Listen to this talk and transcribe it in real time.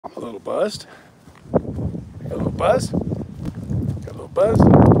A little buzzed. Got a little buzz. Got a little buzz.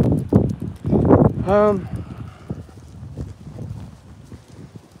 Oh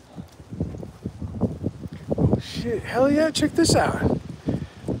shit, hell yeah, check this out.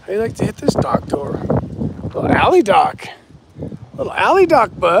 How you like to hit this dock door? Little alley dock. Little alley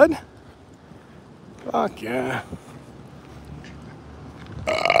dock, bud. Fuck yeah.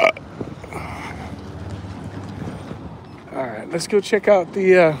 Alright, let's go check out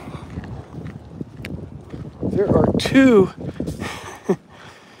the, there are two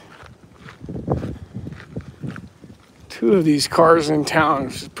of these cars in town,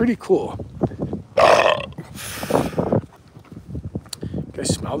 which is pretty cool.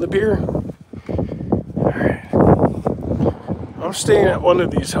 Guys smell the beer? Alright. I'm staying at one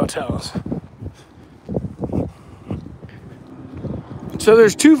of these hotels. So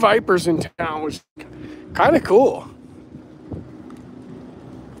there's two Vipers in town, which is kind of cool.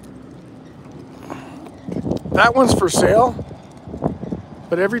 That one's for sale,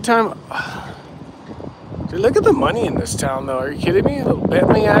 but every time, dude, look at the money in this town though. Are you kidding me? A little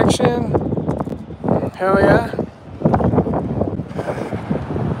Bentley action. Hell yeah.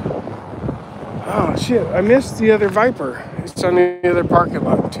 Oh shit, I missed the other Viper. It's on the other parking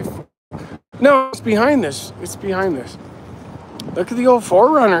lot. No, it's behind this. It's behind this. Look at the old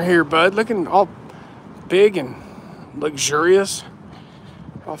 4Runner here, bud. Looking all big and luxurious.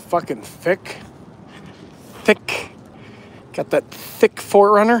 All fucking thick. Got that thick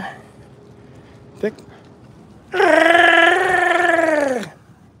 4Runner. Thick.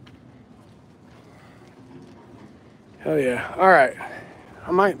 Hell yeah. All right.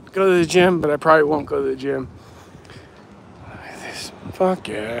 I might go to the gym, but I probably won't go to the gym. This, fuck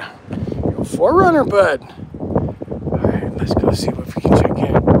yeah. Yo, 4Runner, bud. All right, let's go see what we can check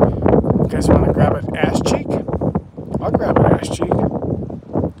in. You guys want to grab an ass cheek? I'll grab an ass cheek.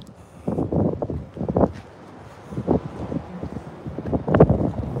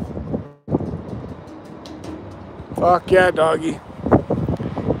 Fuck yeah, doggy.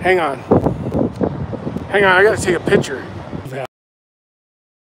 Hang on. Hang on, I gotta take a picture.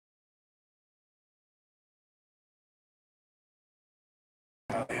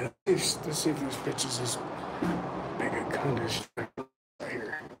 Let's see if this bitch is as big a condition.